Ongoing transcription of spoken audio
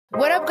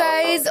What up,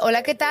 guys?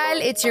 Hola, ¿qué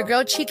tal? It's your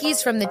girl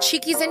Chiquis from the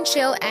Chiquis and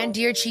Chill and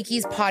Dear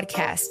Chiquis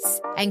podcasts.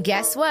 And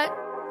guess what?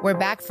 We're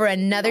back for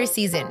another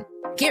season.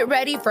 Get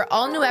ready for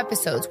all new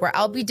episodes where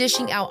I'll be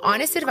dishing out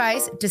honest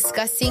advice,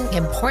 discussing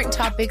important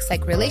topics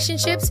like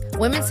relationships,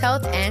 women's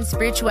health, and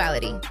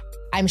spirituality.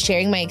 I'm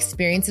sharing my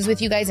experiences with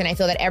you guys, and I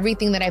feel that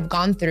everything that I've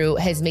gone through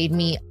has made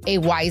me a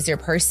wiser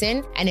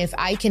person. And if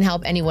I can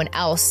help anyone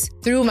else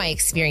through my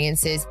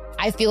experiences,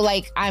 I feel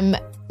like I'm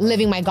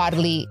living my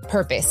godly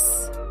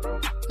purpose.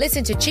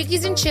 Listen to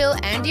Chiquis and Chill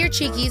and Dear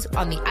Chiquis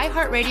on the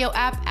iHeartRadio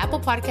app, Apple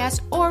Podcasts,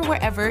 or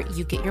wherever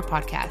you get your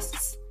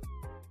podcasts.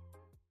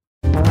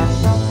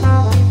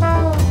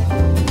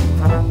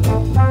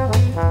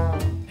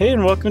 Hey,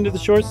 and welcome to the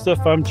Short Stuff.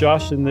 I'm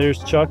Josh, and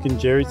there's Chuck, and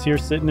Jerry's here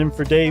sitting in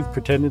for Dave,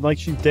 pretending like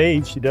she's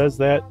Dave. She does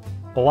that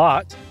a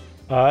lot,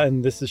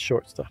 and this is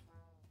Short Stuff.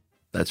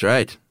 That's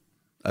right.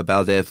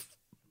 About a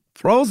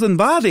frozen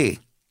body.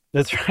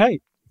 That's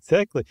right.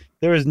 Exactly.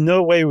 There is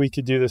no way we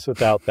could do this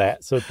without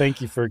that, so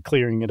thank you for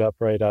clearing it up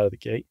right out of the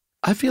gate.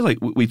 I feel like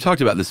we talked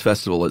about this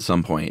festival at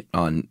some point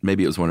on,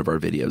 maybe it was one of our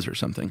videos or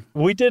something.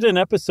 We did an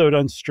episode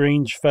on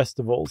strange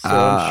festivals, so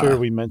I'm sure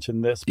we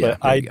mentioned this, but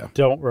I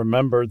don't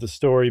remember the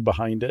story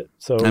behind it.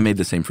 So I made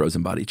the same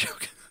frozen body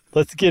joke.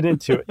 Let's get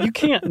into it. You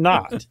can't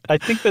not. I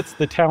think that's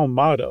the town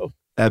motto.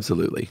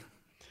 Absolutely.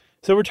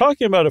 So we're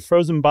talking about a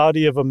frozen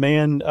body of a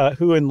man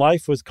who in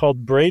life was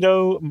called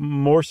Brado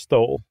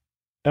Morstol,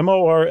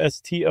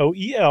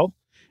 Morstoel,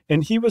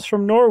 and he was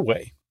from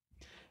Norway.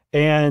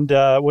 And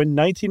when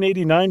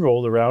 1989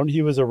 rolled around,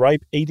 he was a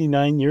ripe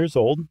 89 years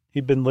old.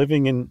 He'd been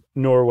living in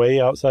Norway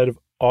outside of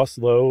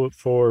Oslo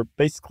for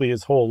basically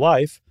his whole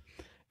life.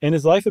 And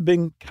his life had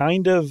been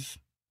kind of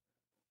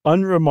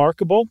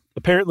unremarkable.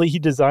 Apparently, he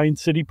designed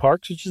city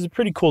parks, which is a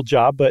pretty cool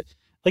job. But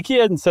like, he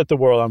hadn't set the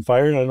world on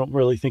fire, and I don't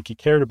really think he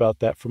cared about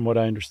that from what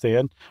I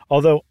understand.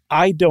 Although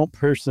I don't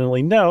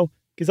personally know,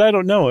 because I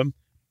don't know him.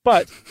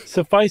 But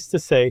suffice to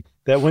say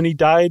that when he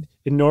died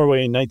in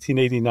Norway in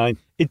 1989,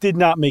 it did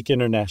not make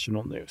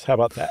international news. How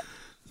about that?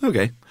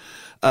 Okay.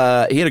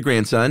 He had a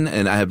grandson,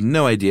 and I have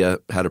no idea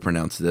how to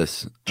pronounce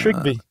this.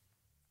 Trygve.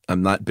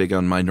 I'm not big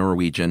on my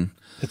Norwegian.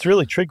 It's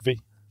really Trygve.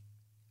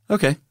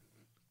 Okay.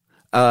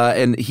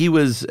 And he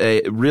was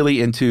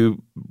really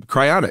into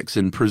cryonics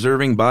and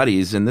preserving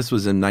bodies, and this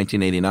was in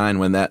 1989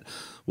 when that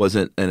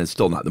wasn't, and it's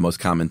still not the most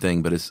common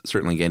thing, but it's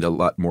certainly gained a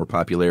lot more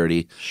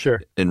popularity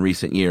in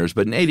recent years.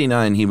 But in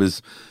 89, he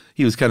was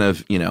kind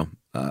of,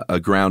 a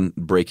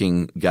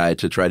groundbreaking guy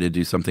to try to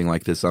do something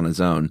like this on his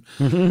own.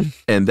 Mm-hmm.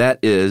 And that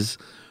is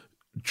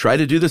try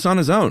to do this on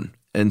his own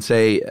and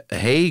say,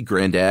 hey,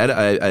 granddad,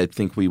 I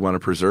think we want to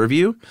preserve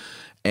you.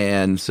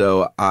 And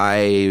so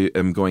I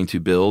am going to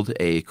build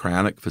a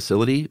cryonic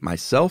facility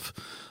myself.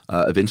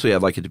 Eventually,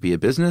 I'd like it to be a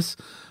business,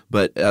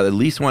 but I at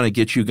least want to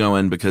get you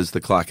going because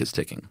the clock is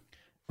ticking.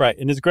 Right.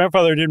 And his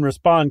grandfather didn't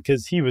respond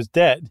because he was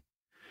dead.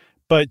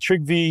 But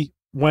Trygve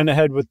went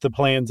ahead with the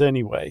plans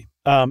anyway.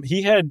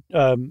 He had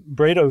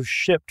Brado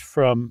shipped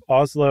from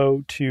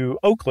Oslo to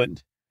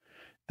Oakland,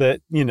 that,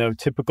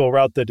 typical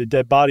route that a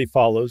dead body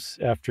follows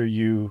after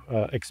you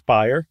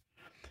expire.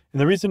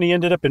 And the reason he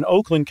ended up in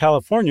Oakland,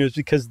 California, is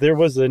because there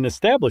was an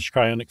established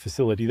cryonic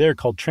facility there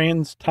called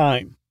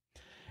TransTime.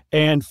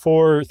 And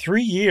for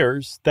 3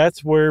 years,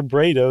 that's where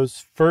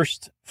Brado's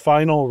first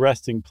final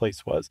resting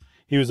place was.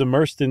 He was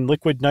immersed in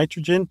liquid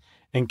nitrogen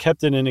and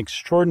kept in an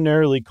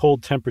extraordinarily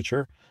cold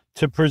temperature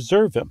to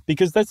preserve him,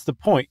 because that's the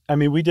point. I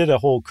mean, we did a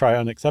whole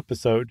cryonics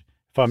episode,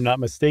 if I'm not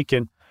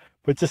mistaken,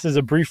 but just as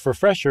a brief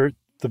refresher,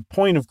 the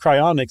point of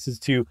cryonics is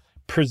to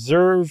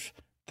preserve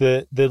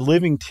the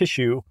living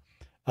tissue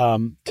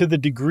to the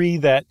degree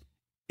that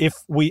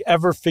if we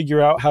ever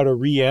figure out how to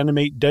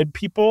reanimate dead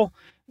people,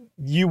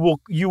 you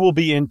will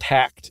be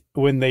intact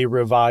when they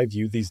revive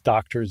you, these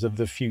doctors of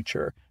the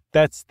future.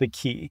 That's the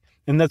key.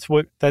 And that's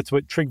what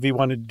Trygve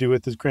wanted to do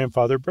with his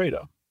grandfather,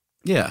 Brado.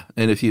 Yeah.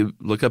 And if you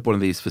look up one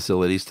of these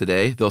facilities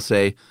today, they'll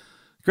say,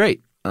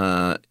 great,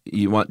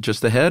 you want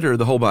just the head or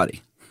the whole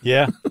body?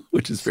 Yeah.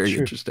 Which is very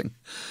interesting.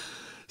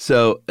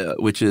 So,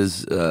 which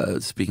is,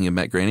 speaking of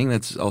Matt Groening,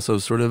 that's also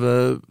sort of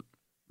a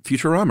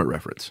Futurama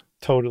reference.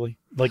 Totally.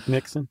 Like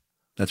Nixon.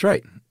 That's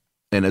right.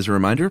 And as a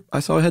reminder, I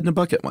saw a head in a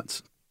bucket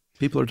once.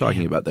 People are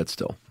talking about that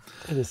still.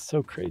 That is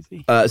so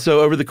crazy.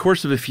 So over the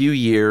course of a few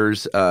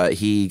years,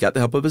 he got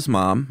the help of his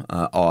mom,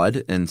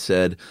 Aud, and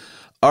said,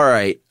 all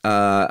right,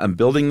 I'm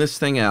building this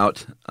thing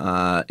out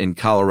in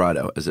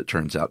Colorado, as it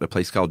turns out, a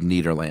place called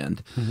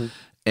Nederland. Mm-hmm.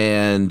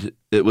 And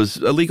it was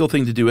a legal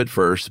thing to do at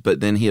first, but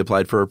then he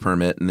applied for a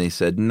permit and they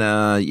said,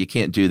 nah, you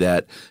can't do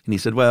that. And he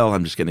said, well,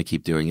 I'm just going to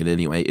keep doing it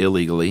anyway,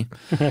 illegally.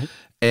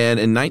 And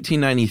in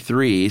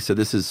 1993, so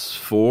this is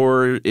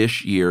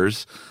 4-ish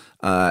years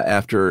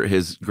after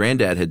his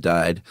granddad had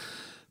died,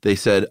 they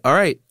said, all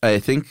right, I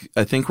think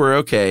we're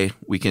okay.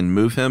 We can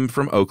move him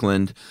from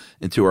Oakland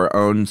into our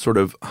own sort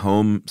of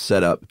home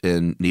setup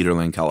in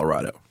Nederland,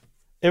 Colorado.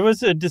 It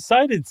was a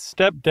decided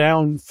step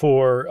down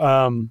for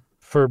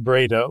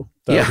Brado.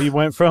 Yeah. He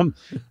went from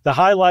the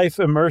high life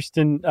immersed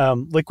in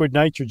liquid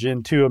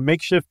nitrogen to a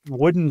makeshift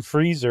wooden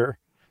freezer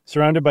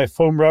surrounded by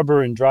foam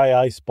rubber and dry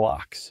ice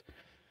blocks.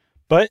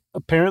 But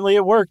apparently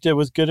it worked. It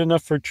was good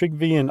enough for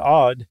Trygve and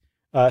Odd,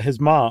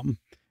 his mom.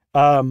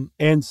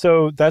 And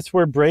so that's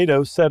where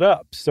Bredo set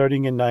up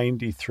starting in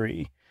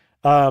 93.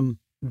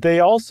 They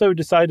also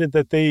decided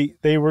that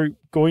they were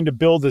going to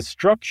build a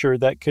structure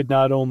that could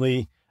not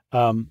only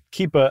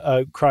keep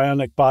a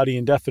cryonic body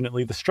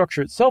indefinitely, the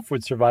structure itself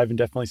would survive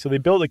indefinitely. So they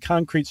built a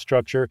concrete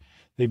structure,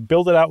 they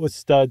built it out with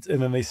studs,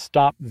 and then they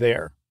stopped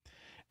there.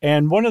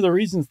 And one of the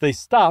reasons they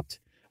stopped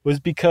was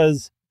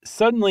because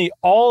suddenly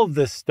all of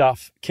this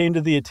stuff came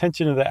to the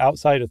attention of the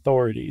outside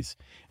authorities.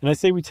 And I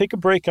say we take a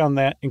break on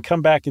that and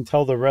come back and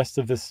tell the rest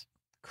of this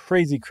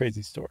crazy,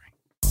 crazy story.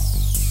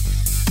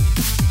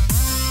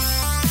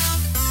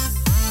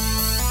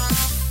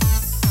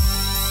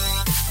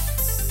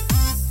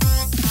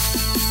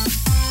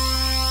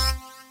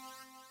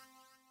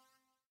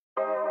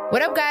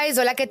 What up, guys?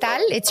 Hola, ¿qué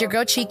tal? It's your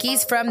girl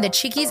Chiquis from the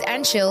Chiquis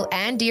and Chill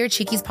and Dear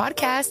Chiquis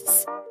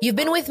podcasts. You've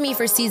been with me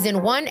for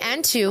season 1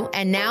 and 2,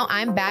 and now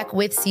I'm back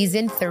with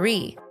season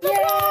 3. Yay!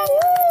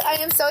 I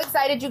am so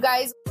excited, you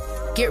guys.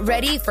 Get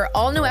ready for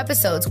all new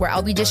episodes where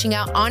I'll be dishing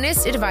out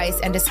honest advice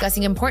and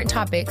discussing important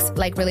topics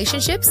like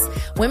relationships,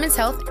 women's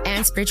health,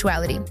 and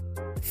spirituality.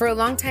 For a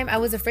long time, I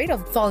was afraid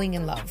of falling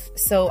in love.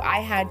 So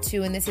I had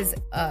to, and this is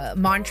a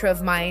mantra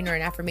of mine or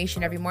an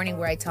affirmation every morning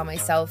where I tell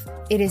myself,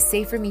 it is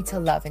safe for me to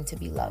love and to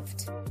be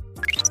loved.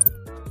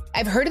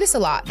 I've heard this a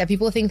lot, that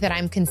people think that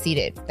I'm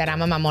conceited, that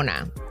I'm a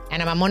mamona.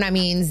 And a mamona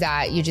means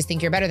that you just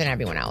think you're better than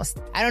everyone else.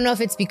 I don't know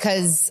if it's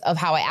because of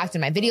how I act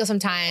in my videos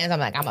sometimes. I'm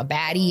like, I'm a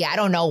baddie. I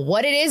don't know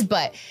what it is,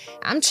 but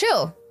I'm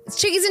chill.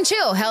 It's Chiquis and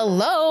Chill.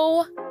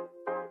 Hello.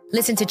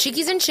 Listen to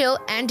Chiquis and Chill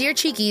and Dear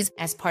Chiquis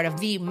as part of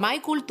the My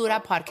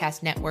Cultura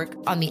podcast network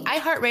on the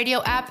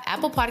iHeartRadio app,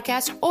 Apple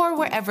Podcasts, or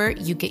wherever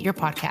you get your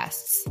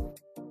podcasts.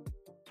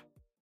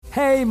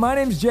 Hey, my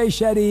name's Jay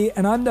Shetty,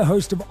 and I'm the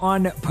host of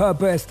On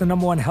Purpose, the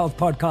 #1 health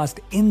podcast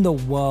in the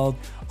world.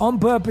 On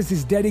Purpose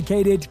is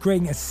dedicated to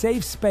creating a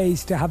safe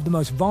space to have the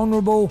most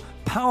vulnerable,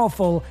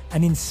 powerful,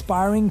 and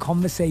inspiring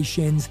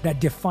conversations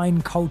that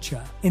define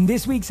culture. In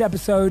this week's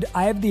episode,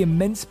 I have the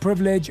immense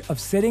privilege of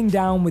sitting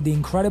down with the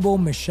incredible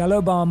Michelle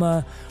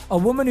Obama, a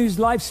woman whose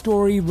life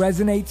story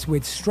resonates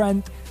with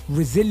strength,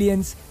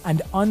 resilience,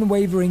 and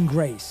unwavering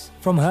grace.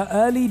 From her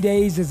early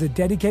days as a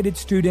dedicated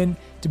student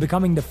to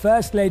becoming the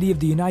First Lady of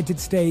the United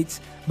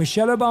States,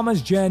 Michelle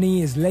Obama's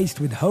journey is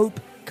laced with hope,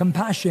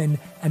 compassion,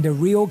 and a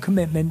real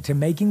commitment to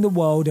making the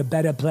world a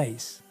better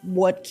place.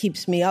 What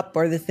keeps me up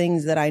are the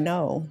things that I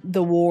know.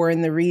 The war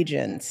in the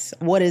regions.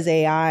 What is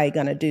AI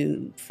going to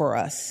do for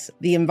us?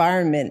 The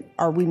environment.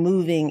 Are we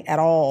moving at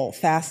all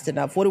fast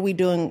enough? What are we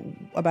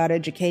doing about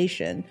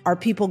education? Are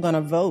people going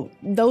to vote?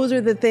 Those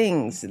are the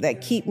things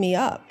that keep me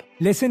up.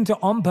 Listen to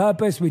On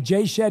Purpose with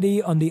Jay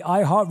Shetty on the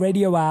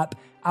iHeartRadio app,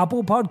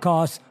 Apple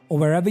Podcasts, or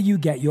wherever you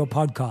get your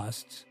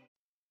podcasts.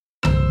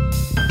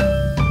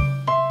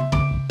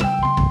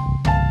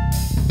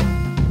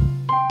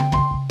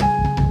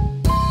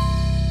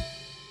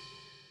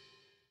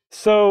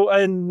 So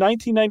in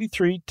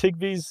 1993,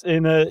 Trygve's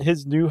in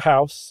his new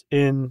house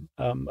in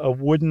a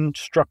wooden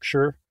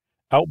structure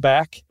out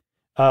back.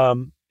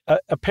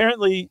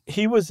 Apparently,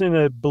 he was in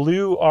a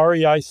blue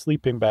REI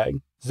sleeping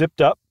bag, zipped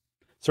up,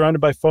 surrounded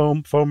by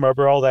foam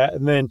rubber, all that.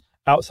 And then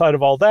outside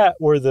of all that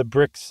were the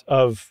bricks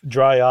of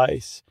dry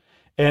ice.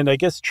 And I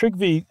guess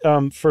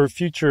Trygve, for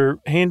future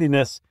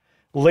handiness,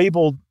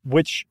 labeled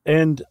which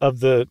end of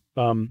the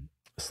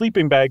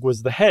sleeping bag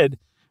was the head,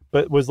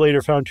 but was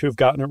later found to have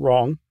gotten it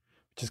wrong,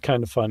 which is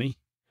kind of funny.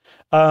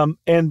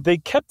 And they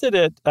kept it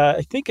at,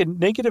 I think, a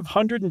negative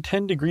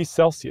 110 degrees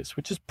Celsius,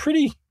 which is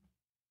pretty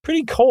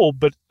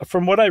cold, but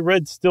from what I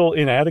read, still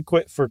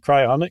inadequate for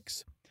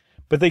cryonics.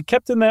 But they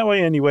kept them that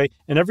way anyway,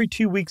 and every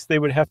 2 weeks they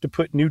would have to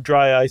put new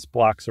dry ice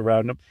blocks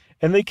around them.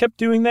 And they kept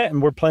doing that,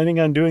 and were planning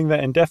on doing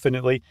that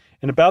indefinitely.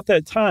 And about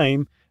that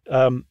time,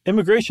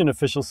 immigration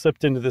officials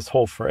slipped into this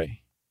whole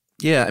fray.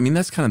 Yeah, I mean,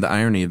 that's kind of the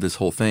irony of this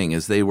whole thing,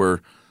 is they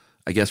were,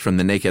 I guess from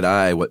the naked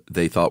eye, what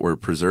they thought were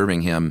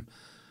preserving him,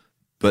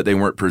 but they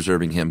weren't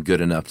preserving him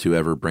good enough to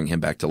ever bring him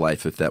back to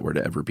life if that were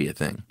to ever be a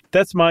thing.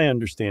 That's my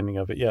understanding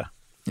of it, yeah.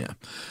 Yeah.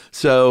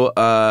 So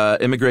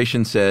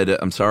immigration said,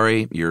 I'm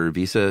sorry, your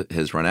visa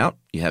has run out.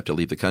 You have to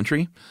leave the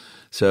country.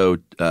 So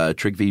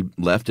Trygve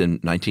left in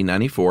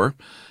 1994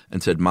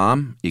 and said,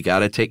 Mom, you got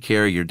to take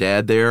care of your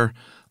dad there.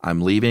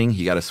 I'm leaving.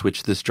 You got to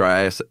switch this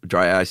dry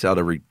ice out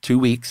every 2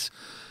 weeks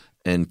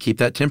and keep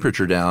that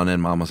temperature down.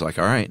 And Mom was like,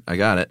 all right, I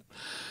got it.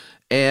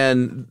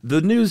 And the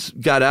news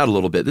got out a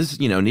little bit. This,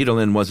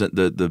 Needleland wasn't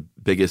the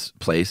biggest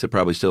place. It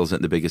probably still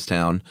isn't the biggest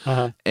town.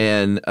 Uh-huh.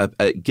 And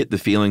I get the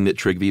feeling that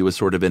Trygve was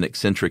sort of an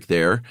eccentric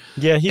there.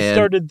 Yeah, he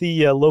started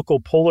the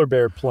local polar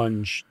bear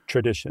plunge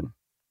tradition.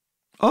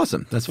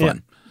 Awesome. That's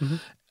fun. Yeah.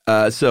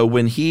 Mm-hmm. So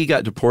when he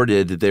got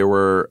deported, there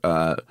were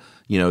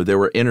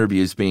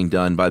interviews being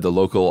done by the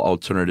local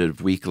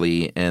alternative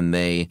weekly, and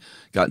they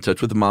got in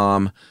touch with the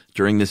mom.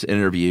 During this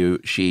interview,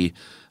 she,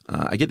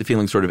 I get the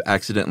feeling, sort of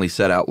accidentally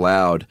said out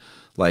loud,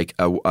 like,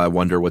 I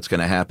wonder what's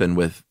going to happen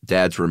with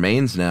Dad's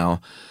remains now.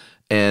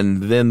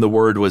 And then the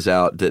word was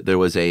out that there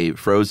was a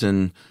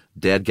frozen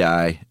dead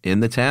guy in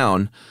the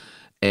town.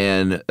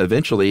 And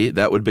eventually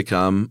that would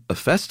become a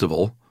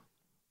festival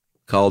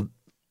called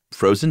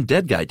Frozen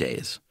Dead Guy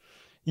Days.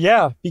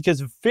 Yeah,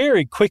 because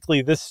very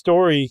quickly this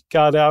story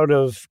got out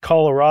of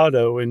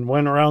Colorado and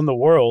went around the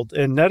world.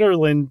 And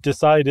Nederland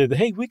decided,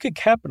 hey, we could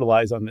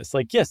capitalize on this.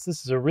 Like, yes,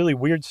 this is a really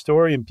weird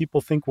story and people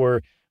think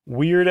we're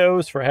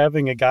weirdos for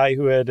having a guy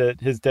who had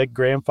his dead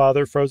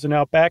grandfather frozen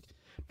out back.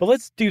 But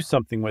let's do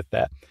something with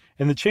that.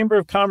 And the Chamber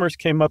of Commerce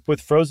came up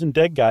with Frozen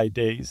Dead Guy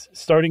Days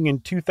starting in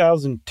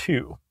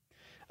 2002,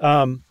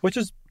 which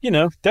is,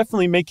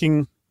 definitely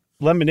making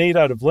lemonade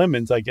out of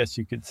lemons, I guess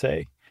you could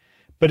say.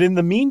 But in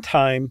the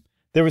meantime,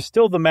 there was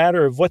still the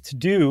matter of what to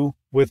do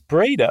with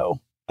Brado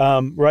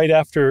right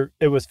after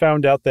it was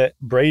found out that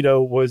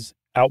Brado was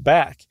out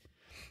back.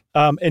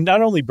 And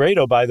not only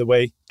Brado, by the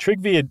way,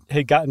 Trygve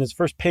had gotten his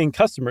first paying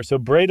customer. So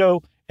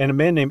Brado and a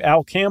man named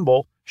Al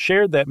Campbell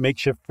shared that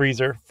makeshift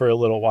freezer for a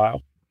little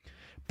while.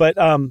 But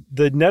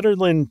the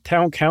Nederland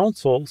Town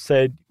Council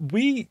said,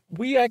 we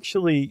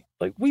actually,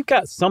 we've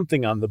got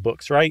something on the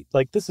books, right?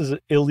 Like, this is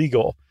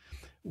illegal.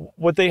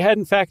 What they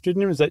hadn't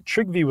factored in was that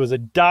Trygve was a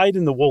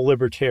dyed-in-the-wool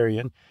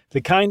libertarian,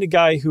 the kind of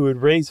guy who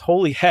would raise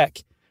holy heck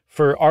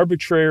for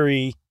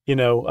arbitrary,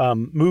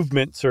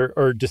 movements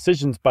or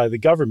decisions by the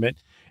government.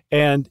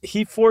 And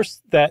he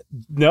forced that,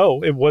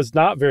 no, it was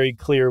not very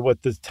clear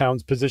what the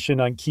town's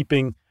position on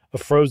keeping a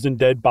frozen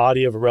dead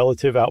body of a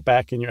relative out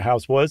back in your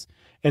house was.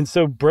 And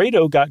so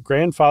Brado got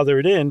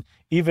grandfathered in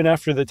even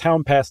after the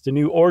town passed a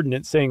new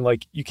ordinance saying,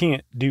 you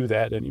can't do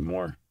that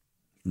anymore.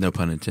 No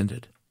pun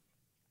intended.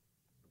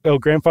 Oh,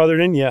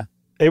 grandfathered in? Yeah.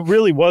 It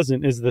really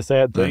wasn't, is the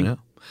sad thing. I know.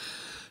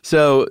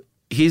 So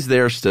he's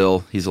there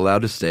still. He's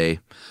allowed to stay.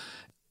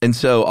 And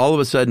so all of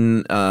a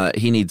sudden,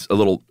 he needs a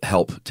little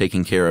help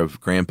taking care of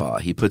Grandpa.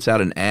 He puts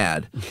out an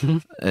ad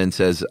and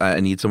says,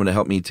 I need someone to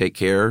help me take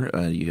care.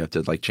 You have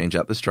to change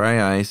out this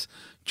dry ice,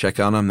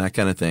 check on him, that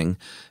kind of thing.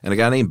 And a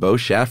guy named Bo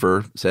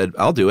Schaffer said,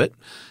 I'll do it.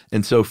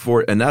 And so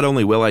and not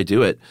only will I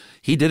do it,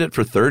 he did it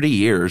for 30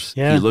 years.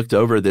 Yeah. He looked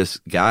over this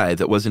guy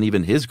that wasn't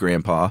even his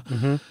grandpa,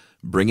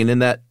 bringing in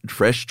that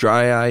fresh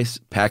dry ice,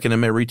 packing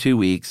him every 2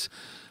 weeks,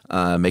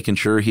 making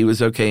sure he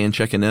was okay and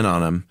checking in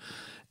on him.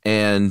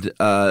 And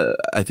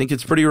I think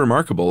it's pretty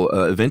remarkable.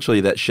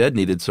 Eventually, that shed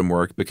needed some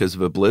work because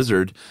of a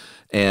blizzard,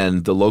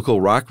 and the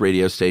local rock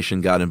radio station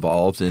got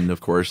involved. And,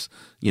 of course,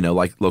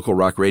 like local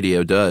rock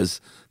radio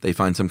does, they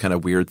find some kind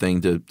of weird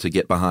thing to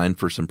get behind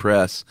for some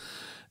press.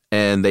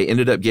 And they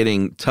ended up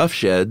getting Tough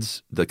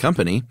Sheds, the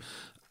company,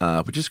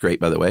 which is great,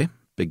 by the way.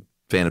 Big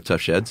fan of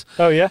Tough Sheds.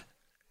 Oh, yeah?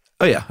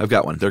 Oh, yeah, I've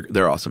got one.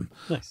 They're awesome.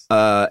 Nice.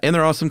 And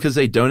they're awesome because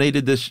they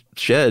donated this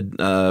shed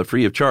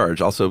free of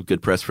charge. Also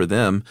good press for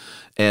them.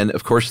 And,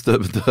 of course,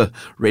 the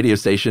radio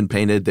station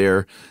painted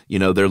their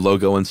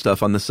logo and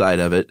stuff on the side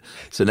of it.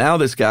 So now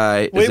this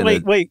guy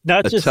Wait.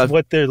 Not just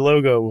what their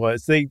logo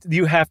was.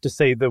 You have to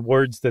say the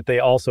words that they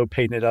also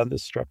painted on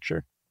this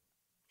structure.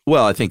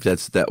 Well, I think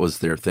that was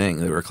their thing.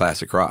 They were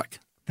classic rock.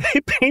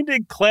 They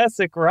painted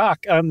classic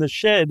rock on the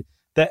shed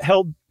that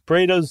held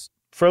Brado's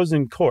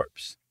frozen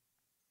corpse.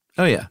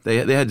 Oh, yeah. They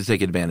had to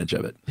take advantage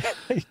of it.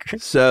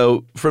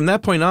 So from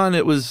that point on,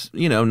 it was,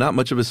 not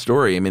much of a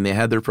story. I mean, they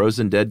had their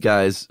Frozen Dead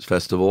Guys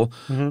festival.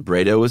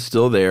 Brado was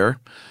still there.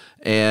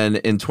 And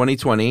in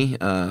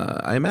 2020,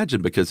 I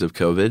imagine because of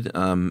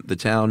COVID, the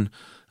town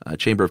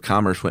Chamber of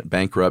Commerce went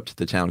bankrupt.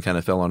 The town kind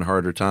of fell on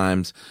harder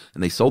times.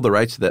 And they sold the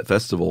rights to that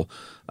festival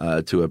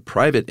to a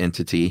private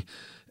entity.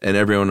 And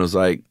everyone was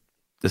like,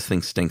 this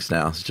thing stinks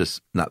now. It's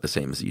just not the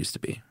same as it used to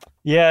be.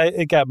 Yeah,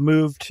 it got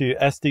moved to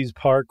Estes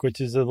Park, which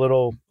is a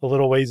little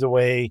ways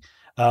away.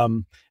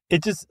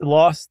 It just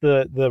lost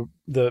the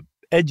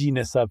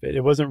edginess of it.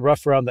 It wasn't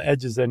rough around the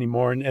edges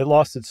anymore, and it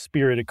lost its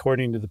spirit,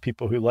 according to the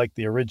people who liked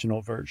the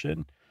original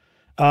version.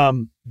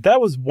 That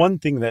was one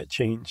thing that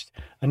changed.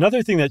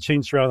 Another thing that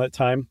changed around that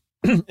time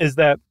is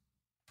that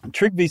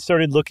Trygve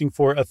started looking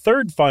for a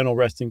third final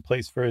resting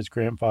place for his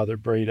grandfather,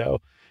 Brado.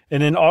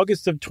 And in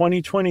August of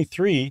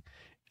 2023,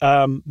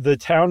 the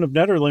town of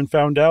Nederland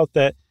found out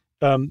that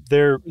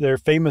their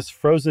famous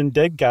frozen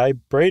dead guy,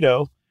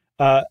 Brado,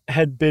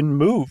 had been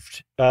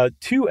moved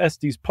to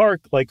Estes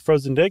Park, like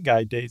Frozen Dead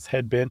Guy Days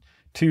had been,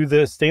 to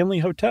the Stanley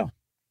Hotel.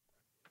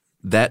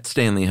 That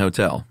Stanley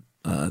Hotel,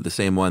 the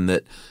same one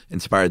that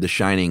inspired The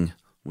Shining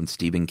when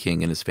Stephen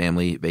King and his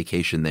family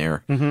vacationed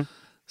there. Mm-hmm.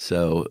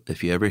 So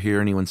if you ever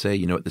hear anyone say,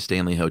 you know what the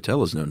Stanley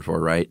Hotel is known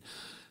for, right?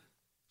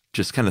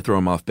 Just kind of throw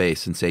them off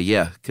base and say,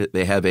 yeah,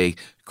 they have a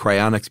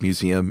cryonics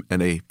museum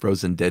and a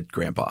frozen dead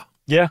grandpa.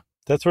 Yeah,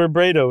 that's where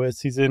Brado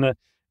is. He's in an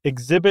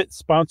exhibit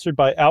sponsored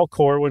by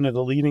Alcor, one of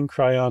the leading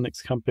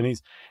cryonics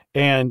companies.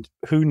 And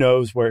who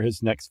knows where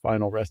his next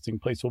final resting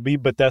place will be,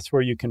 but that's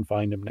where you can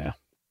find him now.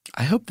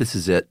 I hope this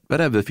is it,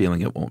 but I have a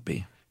feeling it won't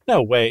be.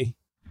 No way.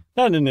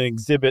 Not in an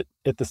exhibit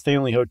at the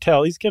Stanley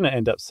Hotel. He's going to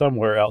end up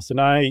somewhere else.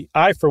 And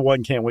I, for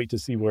one, can't wait to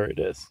see where it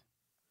is.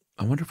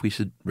 I wonder if we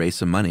should raise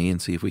some money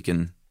and see if we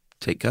can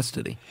take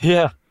custody.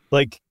 Yeah,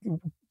 like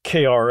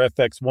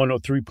KRFX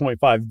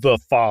 103.5, The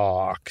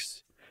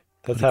Fox.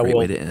 That's what a great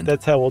way to end.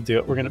 That's how we'll do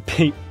it. We're going to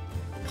paint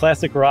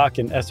classic rock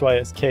and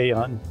SYSK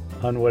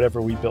on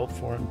whatever we built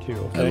for him too.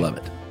 Okay? I love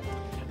it.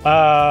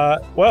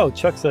 Well,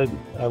 Chuck said,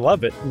 I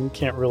love it. And you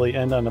can't really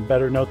end on a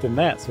better note than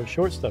that. So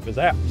Short Stuff is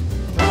out.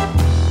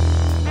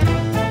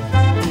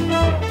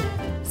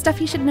 Stuff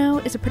You Should Know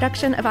is a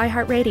production of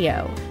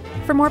iHeartRadio.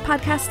 For more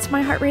podcasts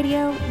from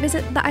iHeartRadio,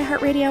 visit the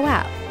iHeartRadio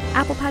app,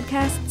 Apple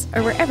Podcasts,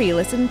 or wherever you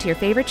listen to your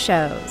favorite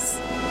shows.